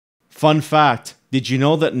Fun fact, did you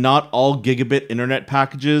know that not all gigabit internet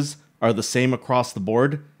packages are the same across the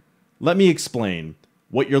board? Let me explain.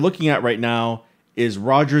 What you're looking at right now is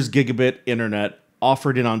Rogers Gigabit Internet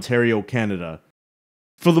offered in Ontario, Canada.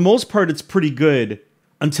 For the most part, it's pretty good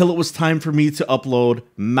until it was time for me to upload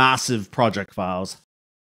massive project files.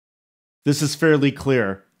 This is fairly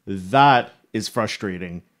clear. That is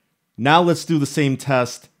frustrating. Now let's do the same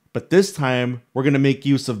test, but this time we're going to make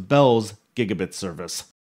use of Bell's gigabit service.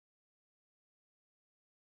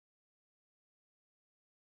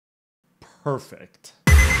 Perfect.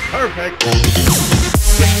 Perfect.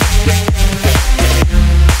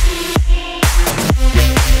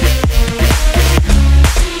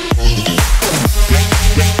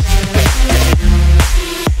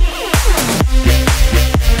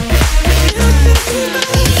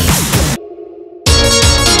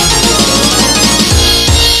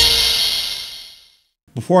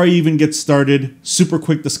 Before I even get started, super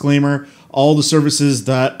quick disclaimer, all the services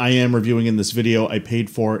that I am reviewing in this video I paid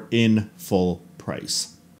for in full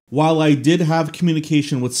price. While I did have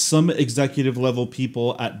communication with some executive level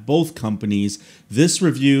people at both companies, this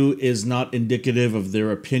review is not indicative of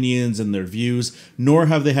their opinions and their views, nor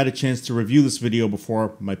have they had a chance to review this video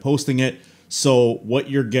before my posting it. So what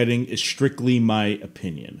you're getting is strictly my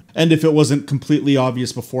opinion. And if it wasn't completely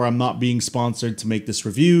obvious before, I'm not being sponsored to make this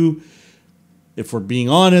review. If we're being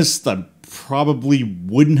honest, I probably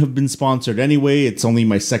wouldn't have been sponsored anyway. It's only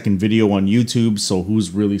my second video on YouTube, so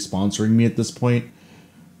who's really sponsoring me at this point?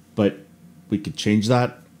 But we could change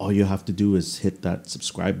that. All you have to do is hit that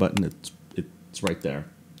subscribe button. It's right there.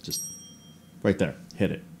 Just right there.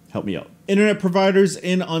 Hit it. Help me out. Internet providers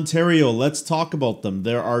in Ontario. Let's talk about them.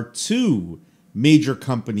 There are two major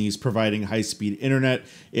companies providing high-speed internet.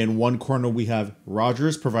 In one corner, we have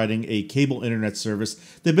Rogers providing a cable internet service.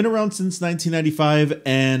 They've been around since 1995,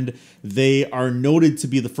 and they are noted to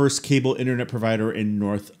be the first cable internet provider in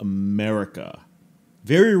North America.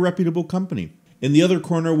 Very reputable company. In the other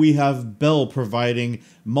corner, we have Bell providing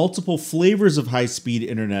multiple flavors of high-speed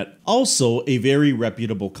internet, also a very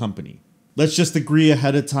reputable company. Let's just agree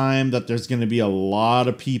ahead of time that there's going to be a lot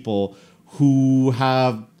of people who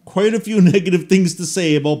have quite a few negative things to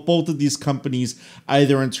say about both of these companies,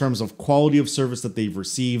 either in terms of quality of service that they've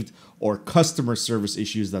received or customer service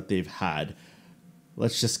issues that they've had.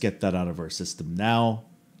 Let's just get that out of our system now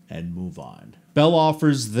and move on. Bell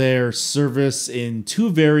offers their service in two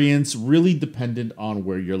variants, really dependent on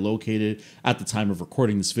where you're located at the time of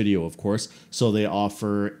recording this video, of course. So they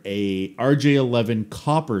offer a RJ11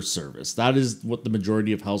 copper service. That is what the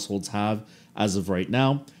majority of households have as of right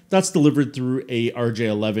now. That's delivered through a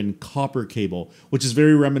RJ11 copper cable, which is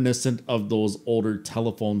very reminiscent of those older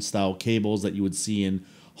telephone style cables that you would see in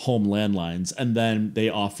home landlines. And then they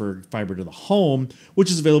offer fiber to the home,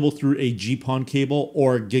 which is available through a GPON cable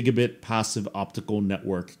or gigabit passive optical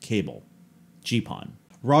network cable, GPON.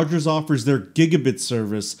 Rogers offers their gigabit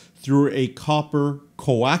service through a copper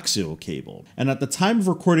coaxial cable. And at the time of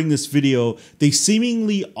recording this video, they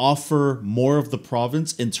seemingly offer more of the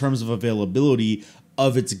province in terms of availability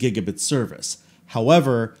of its gigabit service.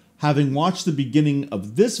 However, having watched the beginning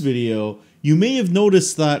of this video, you may have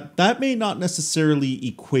noticed that that may not necessarily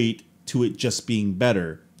equate to it just being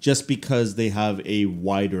better, just because they have a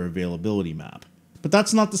wider availability map. But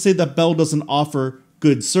that's not to say that Bell doesn't offer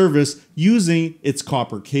good service using its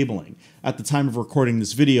copper cabling. At the time of recording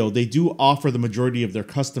this video, they do offer the majority of their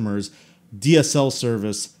customers DSL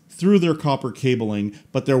service through their copper cabling,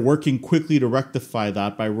 but they're working quickly to rectify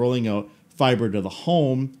that by rolling out fiber to the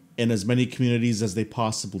home in as many communities as they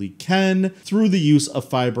possibly can through the use of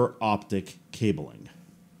fiber optic cabling.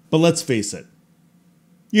 But let's face it,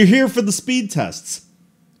 you're here for the speed tests.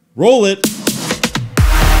 Roll it!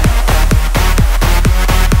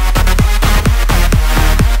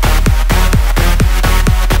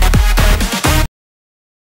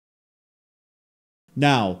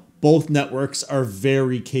 Now, both networks are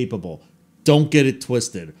very capable. Don't get it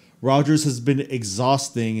twisted. Rogers has been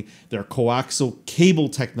exhausting their coaxial cable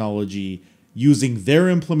technology using their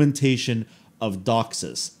implementation of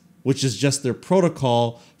DOCSIS, which is just their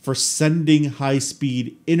protocol for sending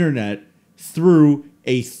high-speed internet through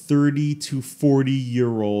a 30 to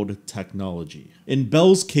 40-year-old technology. In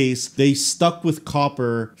Bell's case, they stuck with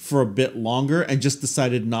copper for a bit longer and just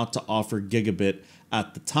decided not to offer gigabit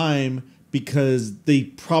at the time because they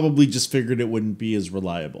probably just figured it wouldn't be as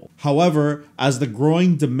reliable. However, as the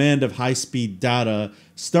growing demand of high-speed data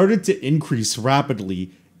started to increase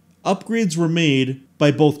rapidly, upgrades were made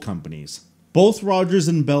by both companies. Both Rogers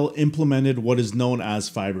and Bell implemented what is known as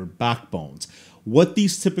fiber backbones. What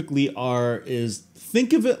these typically are is,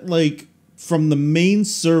 think of it like from the main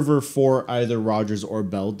server for either Rogers or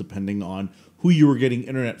Bell, depending on who you were getting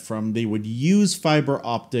internet from. They would use fiber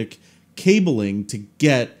optic cabling to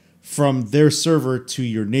get from their server to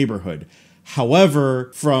your neighborhood.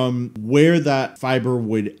 However, from where that fiber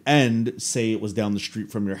would end, say it was down the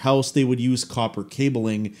street from your house, they would use copper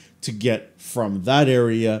cabling to get from that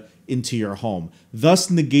area into your home, thus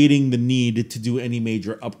negating the need to do any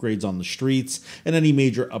major upgrades on the streets and any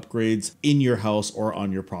major upgrades in your house or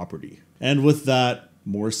on your property. And with that,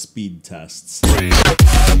 more speed tests.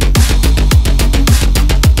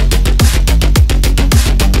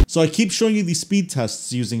 So I keep showing you these speed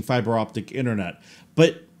tests using fiber optic internet,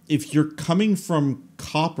 but if you're coming from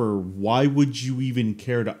copper, why would you even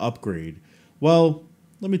care to upgrade? Well,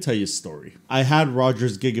 let me tell you a story. I had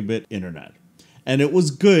Rogers Gigabit internet, and it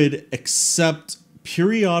was good, except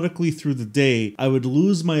periodically through the day, I would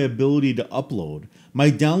lose my ability to upload.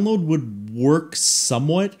 My download would work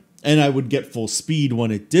somewhat, and I would get full speed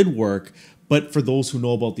when it did work, but for those who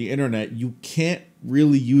know about the internet, you can't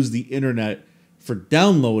really use the internet for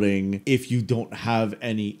downloading if you don't have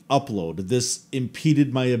any upload. This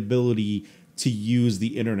impeded my ability to use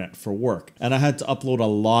the internet for work, and I had to upload a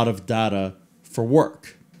lot of data for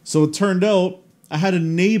work. So it turned out I had a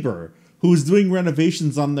neighbor who was doing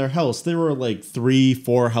renovations on their house. They were like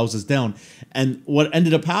 3-4 houses down, and what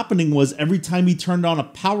ended up happening was every time he turned on a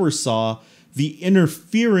power saw, the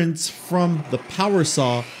interference from the power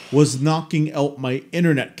saw was knocking out my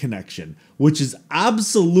internet connection, which is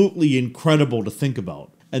absolutely incredible to think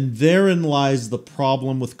about. And therein lies the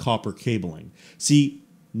problem with copper cabling. See,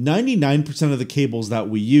 99% of the cables that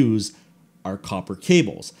we use are copper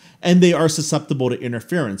cables, and they are susceptible to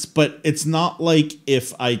interference, but it's not like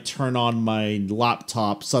if I turn on my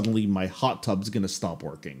laptop, suddenly my hot tub's gonna stop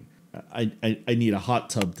working. I need a hot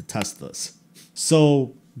tub to test this.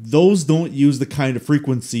 So those don't use the kind of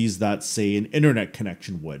frequencies that, say, an internet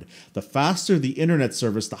connection would. The faster the internet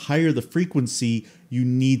service, the higher the frequency you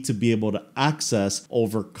need to be able to access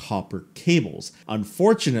over copper cables.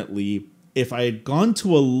 Unfortunately, if I had gone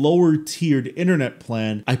to a lower tiered internet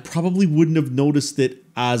plan, I probably wouldn't have noticed it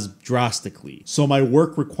as drastically. So my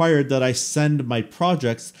work required that I send my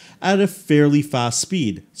projects at a fairly fast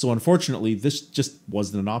speed. So unfortunately, this just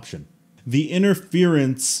wasn't an option. The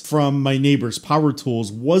interference from my neighbor's power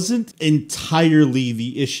tools wasn't entirely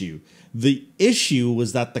the issue. The issue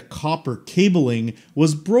was that the copper cabling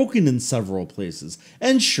was broken in several places.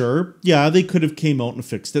 And sure, yeah, they could have came out and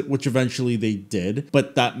fixed it, which eventually they did,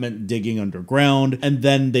 but that meant digging underground, and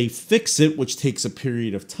then they fix it, which takes a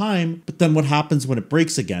period of time. But then what happens when it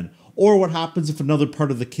breaks again? Or what happens if another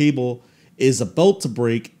part of the cable is about to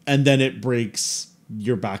break, and then it breaks,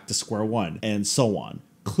 you're back to square one, and so on.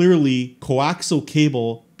 Clearly, coaxial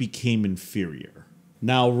cable became inferior.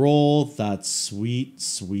 Now roll that sweet,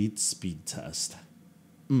 sweet speed test.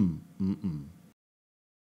 You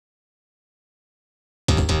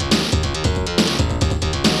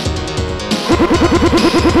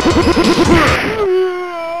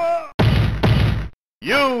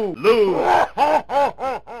lose!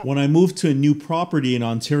 When I moved to a new property in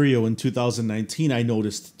Ontario in 2019, I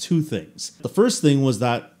noticed two things. The first thing was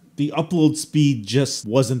that the upload speed just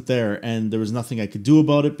wasn't there, and there was nothing I could do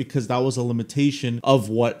about it because that was a limitation of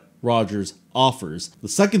what Rogers offers. The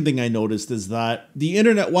second thing I noticed is that the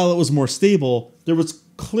internet, while it was more stable, there was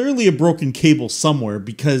clearly a broken cable somewhere,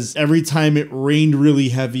 because every time it rained really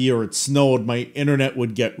heavy or it snowed, my internet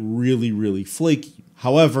would get really, really flaky.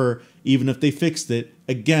 However, even if they fixed it,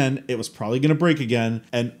 again, it was probably going to break again,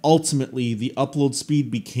 and ultimately the upload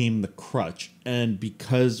speed became the crutch. And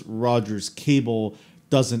because Rogers cable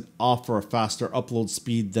doesn't offer a faster upload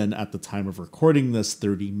speed than at the time of recording this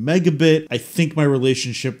 30 megabit, I think my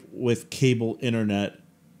relationship with cable internet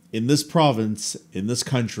in this province, in this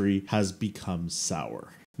country, has become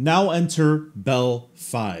sour. Now enter Bell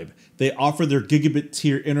Fibe. They offer their gigabit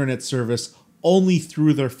tier internet service only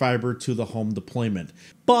through their fiber to the home deployment.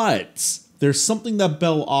 But there's something that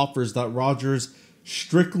Bell offers that Rogers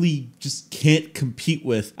strictly just can't compete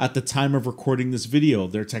with at the time of recording this video.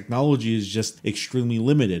 Their technology is just extremely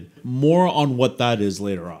limited. More on what that is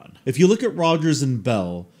later on. If you look at Rogers and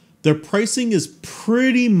Bell, their pricing is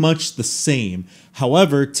pretty much the same.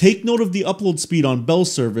 However, take note of the upload speed on Bell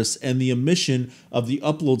service and the omission of the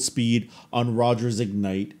upload speed on Rogers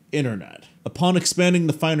Ignite Internet. Upon expanding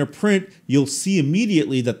the finer print, you'll see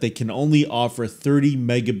immediately that they can only offer 30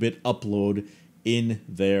 megabit upload in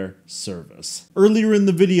their service. Earlier in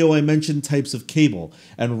the video, I mentioned types of cable,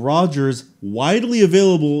 and Rogers widely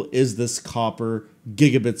available is this copper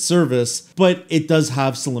gigabit service, but it does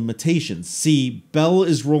have some limitations. See, Bell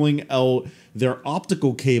is rolling out their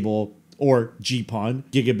optical cable, or GPON,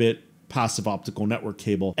 gigabit passive optical network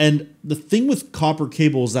cable. And the thing with copper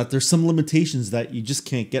cable is that there's some limitations that you just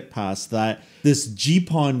can't get past, that this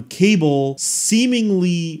GPON cable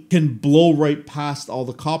seemingly can blow right past all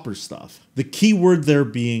the copper stuff. The key word there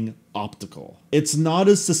being optical. It's not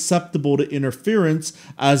as susceptible to interference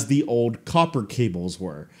as the old copper cables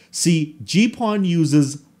were. See, GPON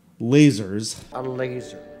uses lasers. A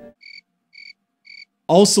laser.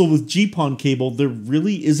 Also, with GPON cable, there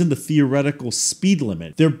really isn't a theoretical speed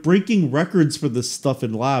limit. They're breaking records for this stuff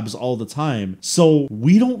in labs all the time, so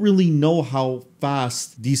we don't really know how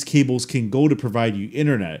fast these cables can go to provide you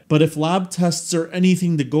internet. But if lab tests are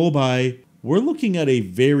anything to go by, we're looking at a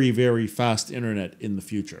very, very fast internet in the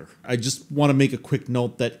future. I just want to make a quick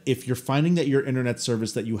note that if you're finding that your internet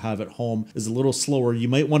service that you have at home is a little slower, you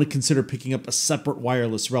might want to consider picking up a separate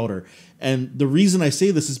wireless router. And the reason I say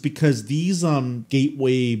this is because these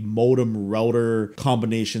gateway modem router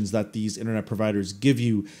combinations that these internet providers give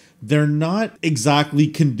you, they're not exactly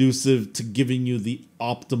conducive to giving you the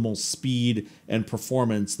optimal speed and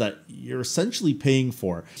performance that you're essentially paying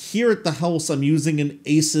for. Here at the house, I'm using an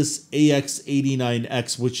Asus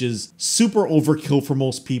AX89X, which is super overkill for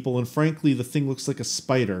most people, and frankly, the thing looks like a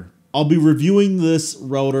spider. I'll be reviewing this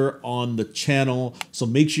router on the channel, so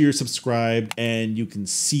make sure you're subscribed and you can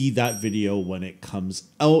see that video when it comes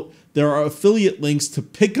out. There are affiliate links to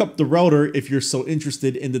pick up the router if you're so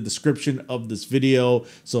interested in the description of this video.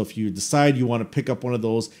 So if you decide you want to pick up one of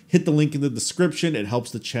those, hit the link in the description. It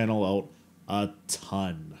helps the channel out a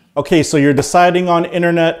ton. Okay, so you're deciding on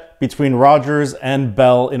internet between Rogers and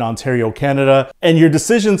Bell in Ontario, Canada, and your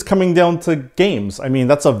decision's coming down to games. I mean,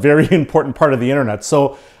 that's a very important part of the internet.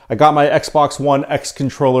 So I got my Xbox One X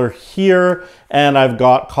controller here, and I've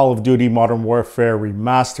got Call of Duty Modern Warfare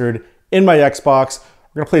Remastered in my Xbox.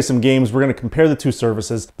 We're gonna play some games, we're gonna compare the two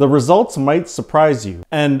services. The results might surprise you,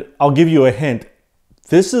 and I'll give you a hint.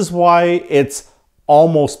 This is why it's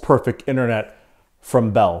almost perfect internet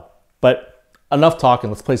from Bell. But enough talking,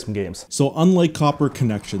 let's play some games. So unlike copper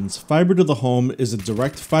connections, fiber to the home is a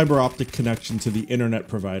direct fiber optic connection to the internet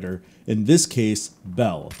provider, in this case,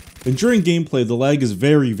 Bell. And during gameplay, the lag is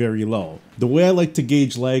very, very low. The way I like to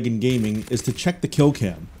gauge lag in gaming is to check the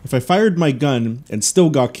Killcam. If I fired my gun and still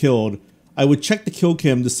got killed, I would check the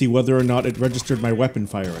Killcam to see whether or not it registered my weapon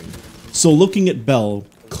firing. So looking at Bell,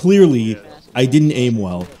 clearly I didn't aim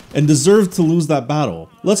well and deserved to lose that battle.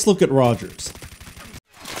 Let's look at Rogers.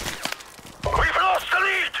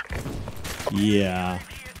 Yeah,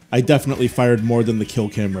 I definitely fired more than the kill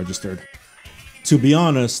cam registered. To be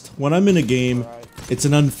honest, when I'm in a game, it's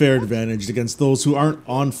an unfair advantage against those who aren't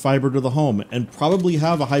on fiber to the home and probably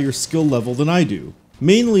have a higher skill level than I do.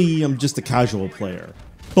 Mainly, I'm just a casual player.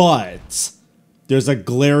 But there's a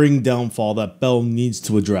glaring downfall that Bell needs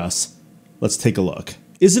to address. Let's take a look.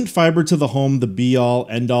 Isn't fiber to the home the be-all,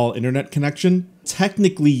 end-all internet connection?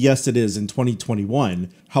 Technically, yes it is in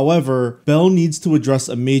 2021. However, Bell needs to address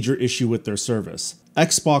a major issue with their service.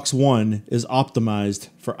 Xbox One is optimized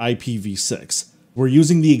for IPv6. We're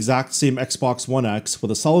using the exact same Xbox One X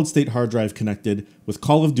with a solid-state hard drive connected with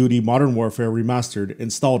Call of Duty Modern Warfare Remastered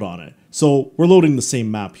installed on it. So we're loading the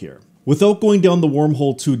same map here. Without going down the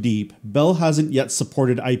wormhole too deep, Bell hasn't yet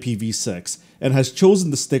supported IPv6 and has chosen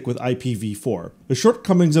to stick with IPv4. The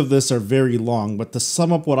shortcomings of this are very long, but to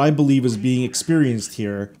sum up what I believe is being experienced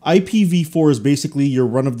here, IPv4 is basically your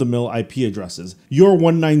run-of-the-mill IP addresses, your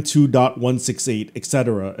 192.168,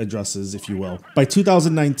 etc. addresses, if you will. By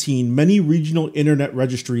 2019, many regional internet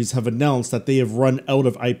registries have announced that they have run out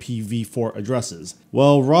of IPv4 addresses.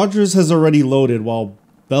 Well, Rogers has already loaded while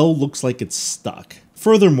Bell looks like it's stuck.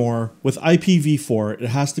 Furthermore, with IPv4, it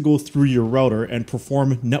has to go through your router and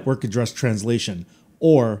perform network address translation,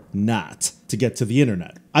 or NAT, to get to the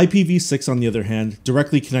internet. IPv6, on the other hand,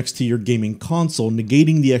 directly connects to your gaming console,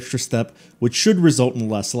 negating the extra step, which should result in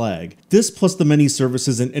less lag. This, plus the many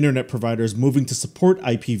services and internet providers moving to support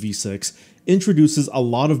IPv6, introduces a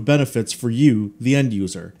lot of benefits for you, the end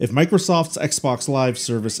user. If Microsoft's Xbox Live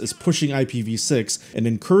service is pushing IPv6 and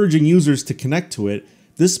encouraging users to connect to it,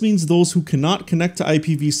 this means those who cannot connect to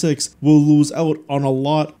IPv6 will lose out on a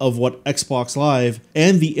lot of what Xbox Live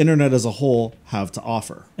and the internet as a whole have to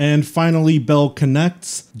offer. And finally, Bell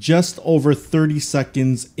connects just over 30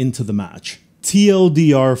 seconds into the match.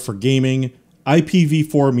 TLDR for gaming,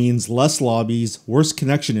 IPv4 means less lobbies, worse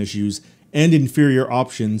connection issues, and inferior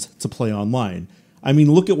options to play online. I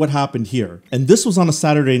mean, look at what happened here. And this was on a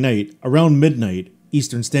Saturday night, around midnight,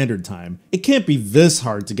 Eastern Standard Time. It can't be this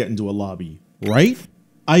hard to get into a lobby, right?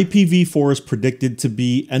 IPv4 is predicted to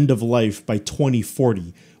be end of life by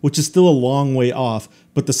 2040, which is still a long way off,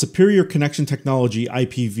 but the superior connection technology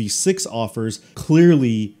IPv6 offers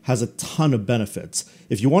clearly has a ton of benefits.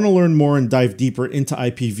 If you want to learn more and dive deeper into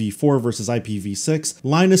IPv4 versus IPv6,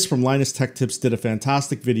 Linus from Linus Tech Tips did a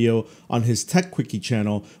fantastic video on his Tech Quickie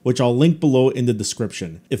channel, which I'll link below in the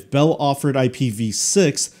description. If Bell offered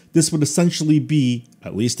IPv6, this would essentially be,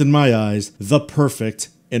 at least in my eyes, the perfect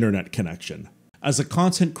internet connection. As a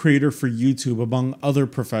content creator for YouTube, among other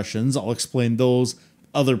professions, I'll explain those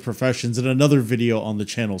other professions in another video on the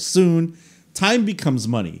channel soon, time becomes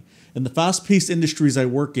money. In the fast-paced industries I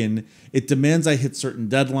work in, it demands I hit certain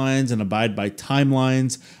deadlines and abide by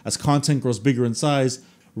timelines. As content grows bigger in size,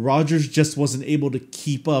 Rogers just wasn't able to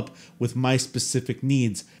keep up with my specific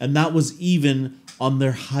needs, and that was even on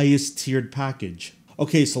their highest tiered package.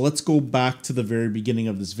 Okay, so let's go back to the very beginning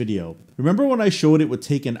of this video. Remember when I showed it would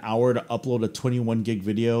take an hour to upload a 21 gig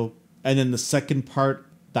video, and then the second part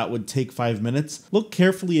that would take 5 minutes? Look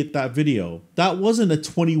carefully at that video. That wasn't a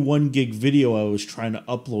 21 gig video I was trying to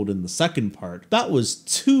upload in the second part. That was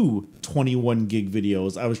two 21 gig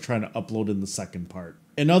videos I was trying to upload in the second part.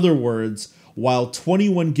 In other words, while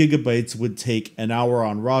 21 gigabytes would take an hour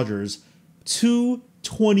on Rogers, two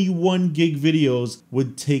 21 gig videos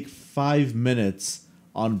would take 5 minutes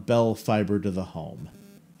on Bell Fiber to the Home.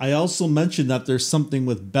 I also mentioned that there's something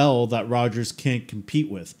with Bell that Rogers can't compete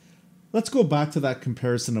with. Let's go back to that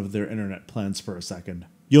comparison of their internet plans for a second.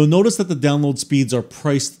 You'll notice that the download speeds are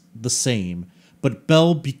priced the same, but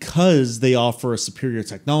Bell, because they offer a superior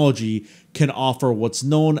technology, can offer what's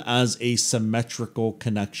known as a symmetrical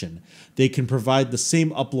connection. They can provide the same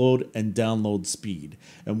upload and download speed.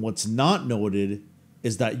 And what's not noted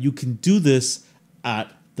is that you can do this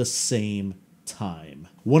at the same time.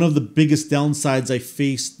 One of the biggest downsides I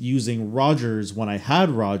faced using Rogers when I had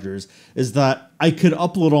Rogers is that I could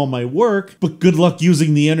upload all my work, but good luck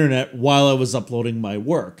using the internet while I was uploading my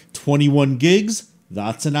work. 21 gigs?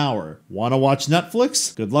 That's an hour. Want to watch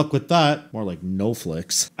Netflix? Good luck with that. More like no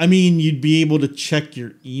flicks. I mean, you'd be able to check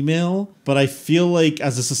your email, but I feel like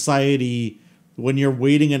as a society, when you're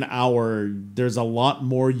waiting an hour, there's a lot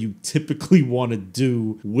more you typically want to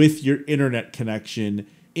do with your internet connection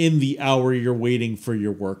in the hour you're waiting for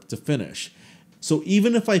your work to finish. So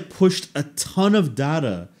even if I pushed a ton of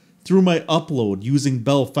data through my upload using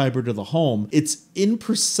Bell Fiber to the Home, it's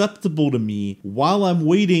imperceptible to me while I'm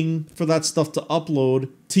waiting for that stuff to upload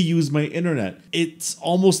to use my internet. It's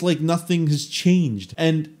almost like nothing has changed.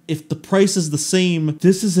 And if the price is the same,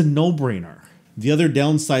 this is a no-brainer. The other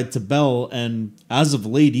downside to Bell, and as of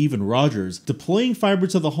late even Rogers, deploying fiber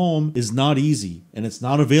to the home is not easy and it's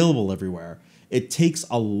not available everywhere. It takes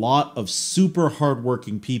a lot of super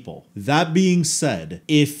hardworking people. That being said,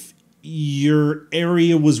 if your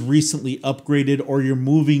area was recently upgraded or you're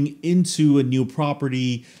moving into a new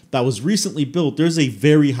property that was recently built, there's a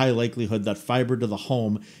very high likelihood that fiber to the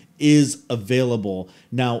home is available.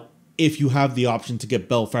 Now, if you have the option to get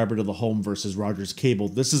Bell Fiber to the Home versus Rogers Cable,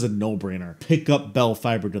 this is a no-brainer. Pick up Bell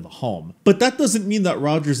Fiber to the Home. But that doesn't mean that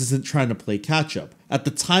Rogers isn't trying to play catch-up. At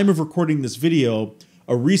the time of recording this video,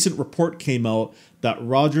 a recent report came out that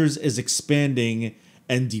Rogers is expanding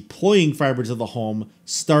and deploying fiber to the home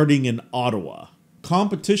starting in Ottawa.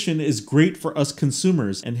 Competition is great for us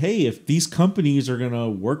consumers, and hey, if these companies are gonna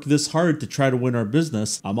work this hard to try to win our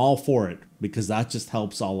business, I'm all for it, because that just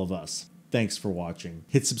helps all of us. Thanks for watching.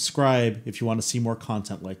 Hit subscribe if you want to see more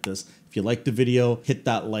content like this. If you liked the video, hit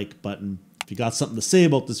that like button. If you got something to say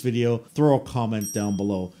about this video, throw a comment down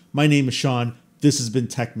below. My name is Sean. This has been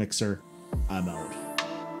Tech Mixer. I'm out.